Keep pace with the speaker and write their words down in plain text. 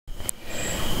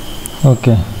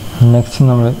Okay, next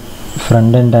we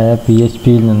front end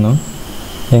PHP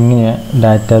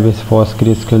database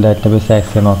PostgreSQL database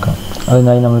access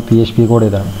that's PHP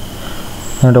code.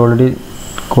 I already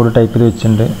code type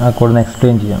code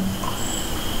explain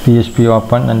PHP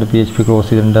open and PHP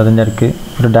close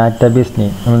database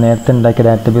name.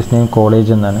 Database name college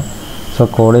so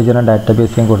college and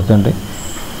database name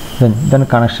then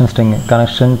connection string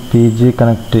connection pg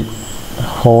connect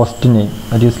host name,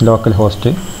 that is local host.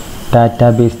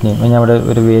 Database name, when you have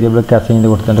a variable assign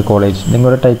the college, then go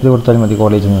to type the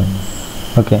college name.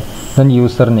 Okay, then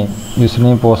username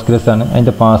Postgres and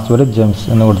the password gems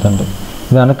and the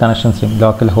then connection string,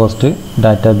 local host,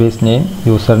 database name,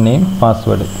 username,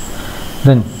 password.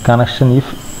 Then connection if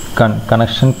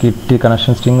connection kitty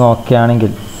connection string okay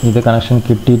anengil either connection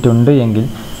kitty tundu engil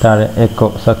echo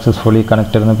successfully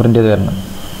connected and print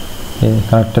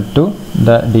connected to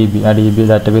the DB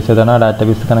database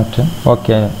database connection.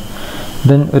 Okay.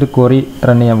 Then a query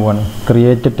run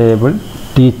create a table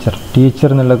teacher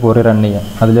nalla query run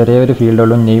adile every field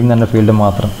name and field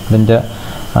mathram then the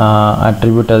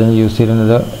attribute adine use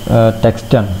cheyunnathu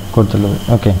text ആണ് കൊടുത്തുള്ളത്.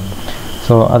 Okay,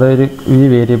 so അതായത് ഈ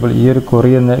variable ഈ ഒരു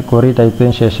query type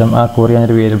ചെയ്തതിനു ശേഷം ആ query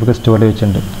എന്നൊരു വേരിയബിൾക്ക് store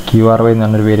വെച്ചിട്ടുണ്ട് qry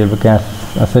എന്നൊരു വേരിയബിൾക്ക്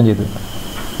അസൈൻ ചെയ്തു.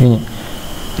 ഇനി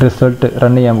റിസൾട്ട്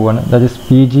റൺ ചെയ്യാൻ പോവാണ്, that is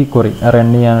pg query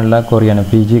run ചെയ്യാനുള്ള queryയാണ്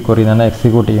pg query എന്നാണ്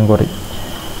എക്സിക്യൂട്ട് ചെയ്യും query.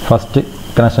 ഫസ്റ്റ്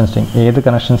connection string ഏത്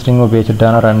connection string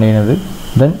ഉപയോഗിച്ചിട്ടാണ് റൺ ചെയ്യുന്നത്,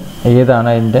 then ഏതാണ്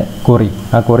അതിൻ്റെ query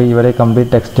ആ query ഇവിടെ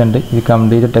കംപ്ലീറ്റ് ടെക്സ്റ്റ് ഉണ്ട്, ഈ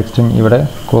കംപ്ലീറ്റ് ടെക്സ്റ്റ് ഇവിടെ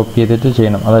കോപ്പി ചെയ്തിട്ട്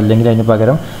ചെയ്യണം. അതല്ലെങ്കിൽ അതിന്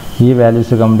പകരം ഈ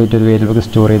വാല്യൂസ് കംപ്ലീറ്റ് ഒരു വേരിയബിൾക്ക്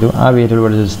സ്റ്റോർ ചെയ്തു, ആ വേരിയബിൾ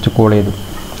ഇവിടെ ജസ്റ്റ് കോൾ ചെയ്തു,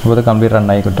 അപ്പോൾ അത് കംപ്ലീറ്റ്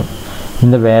റണ്ണായി കിട്ടും.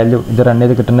 ഇതിൻ്റെ വാല്യൂ ഇത് റൺ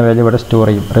ചെയ്ത് കിട്ടുന്ന വാല്യൂ ഇവിടെ സ്റ്റോർ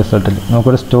ചെയ്യും റിസൾട്ടിൽ.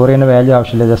 നമുക്കിവിടെ സ്റ്റോർ ചെയ്യുന്ന വാല്യൂ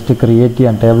ആവശ്യമില്ല, ജസ്റ്റ് ക്രിയേറ്റ്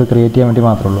ചെയ്യാൻ ടേബിൾ ക്രിയേറ്റ് ചെയ്യാൻ വേണ്ടി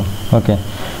മാത്രമേ ഉള്ളൂ. ഓക്കെ,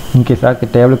 ഇൻ കേസ് ആ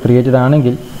ടേബിൾ ക്രിയേറ്റ്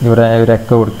ചെയ്താണെങ്കിൽ ഇവിടെ ഒരു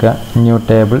എക്കോ കൊടുക്കുക, new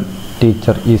table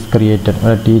teacher is created.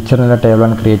 Teacher in the table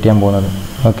and create a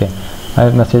okay. I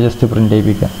have messages to print it.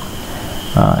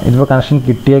 This connection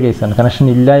kitty case and connection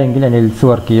illa engil and else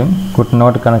work could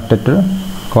not connected to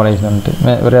college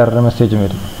error message.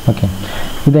 Okay,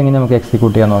 this is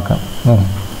execute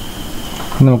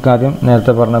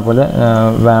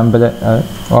WAMP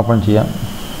open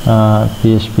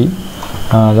PHP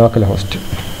local host.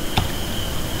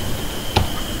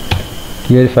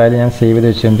 Here file I save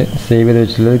the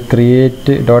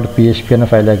create.php and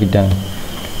file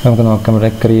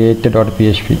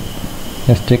create.php.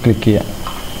 Just click here.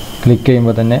 Click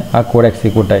here code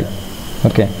execute.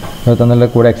 Okay,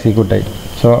 code execute.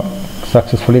 So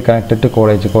successfully connected to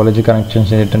college connection.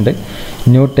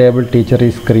 New table teacher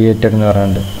is created.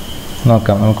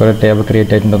 Table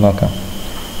created.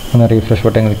 Refresh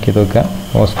button click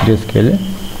PostgreSQL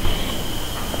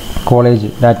college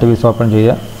database open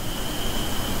here.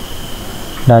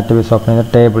 Database open the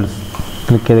tables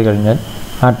click ചെയ്തുകഴിഞ്ഞാൽ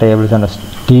ആ tables ആണ്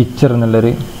teacher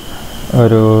എന്നുള്ളൊരു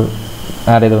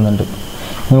add ചെയ്തുണ്ട്.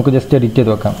 നമുക്ക് just edit ചെയ്ത്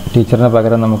നോക്കാം. ടീച്ചറിന്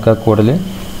പകരം നമുക്ക് ആ കോഡിൽ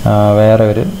വേറെ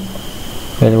ഒരു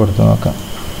പേര് കൊടുത്ത് നോക്കാം.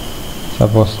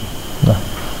 സപ്പോസ്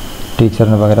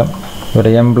ടീച്ചറിന് പകരം ഒരു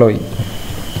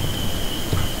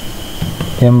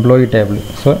എംപ്ലോയി ടേബിൾ.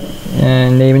 സോ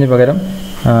നെയിമിന് പകരം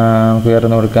നമുക്ക് വേറെ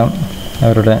ഒന്ന് കൊടുക്കാം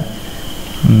അവരുടെ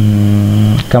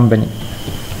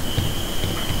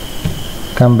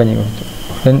company കൊടുത്തു.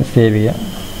 then save ചെയ്യുക.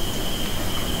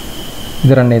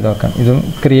 ഇത് റൺ ചെയ്ത് നോക്കാം. ഇതും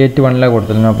ക്രിയേറ്റ് വണ്ണിലാണ്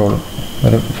കൊടുത്തത്, നോ പ്രോബ്ലം.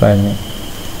 ഒരു ഫയലിന്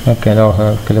ഓക്കെ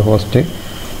ലോക്കൽ ഹോസ്റ്റ്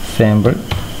സാമ്പിൾ.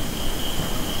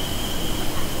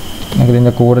 നമുക്ക്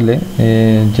ഇതിൻ്റെ കോഡിൽ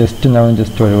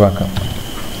ജസ്റ്റ് ഒഴിവാക്കാം.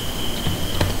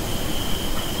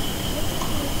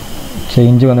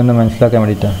 ചേഞ്ച് വന്നിട്ട് മനസ്സിലാക്കാൻ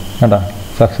വേണ്ടിയിട്ടാണ് കേട്ടോ.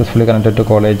 Successfully connected to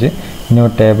college new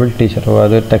table teacher.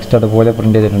 അത് ടെക്സ്റ്റ് അതുപോലെ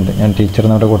പ്രിൻ്റ് ചെയ്തിട്ടുണ്ട്. ഞാൻ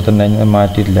ടീച്ചറിനോട് കൊടുത്തിട്ടുണ്ടെങ്കിൽ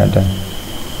മാറ്റിയിട്ടില്ല കേട്ടോ,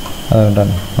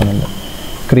 അതുകൊണ്ടാണ് ഒന്നുമില്ല.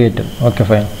 ക്രിയേറ്റഡ്. Okay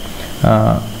fine.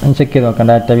 ചെക്ക് ചെയ്ത് നോക്കാം.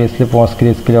 ഡാറ്റാബേസിൽ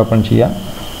PostgreSQL ഓപ്പൺ ചെയ്യുക.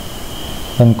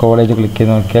 ദെൻ കോളേജ് ക്ലിക്ക്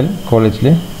ചെയ്ത് നോക്കിയാൽ കോളേജിൽ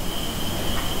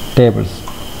ടേബിൾസ്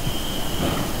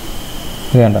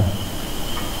ഇത് വേണ്ട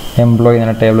എംപ്ലോയി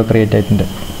എന്ന ടേബിൾ ക്രിയേറ്റ് ആയിട്ടുണ്ട്.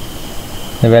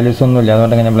 വാല്യൂസ് ഒന്നുമില്ല,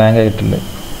 അതുകൊണ്ട് അങ്ങനെ ബ്ലാങ്ക് ആയിട്ടുണ്ട്.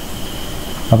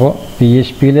 അപ്പോൾ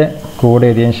PHPയിലെ കോഡ്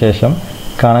എഴുതിയതിന് ശേഷം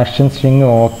കണക്ഷൻ സ്ട്രിങ്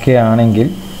ഓക്കെ ആണെങ്കിൽ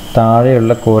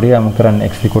താഴെയുള്ള ക്വറി നമുക്ക്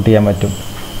എക്സിക്യൂട്ട് ചെയ്യാൻ പറ്റും.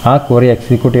 ആ ക്വറി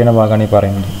എക്സിക്യൂട്ട് ചെയ്യുന്ന ഭാഗമാണ് ഈ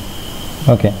പറയുന്നത്.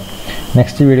 ഓക്കെ,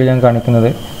 നെക്സ്റ്റ് വീഡിയോ ഞാൻ കാണിക്കുന്നത്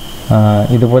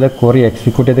ഇതുപോലെ ക്വറി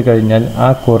എക്സിക്യൂട്ട് ചെയ്ത് കഴിഞ്ഞാൽ ആ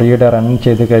ക്വറിയുടെ റൺ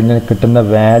ചെയ്ത് കഴിഞ്ഞാൽ കിട്ടുന്ന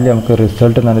വാല്യൂ നമുക്ക്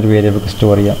റിസൾട്ട് എന്നൊരു വേരിയബിൾക്ക്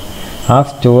സ്റ്റോർ ചെയ്യാം. ആ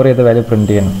സ്റ്റോർ ചെയ്ത വാല്യൂ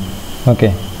പ്രിൻറ്റ് ചെയ്യണം. ഓക്കെ,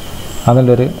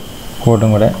 അതിലൊരു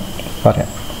കോഡും കൂടെ പറയാം.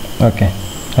 ഓക്കെ,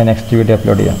 നെക്സ്റ്റ് വീഡിയോ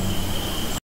അപ്ലോഡ് ചെയ്യാം.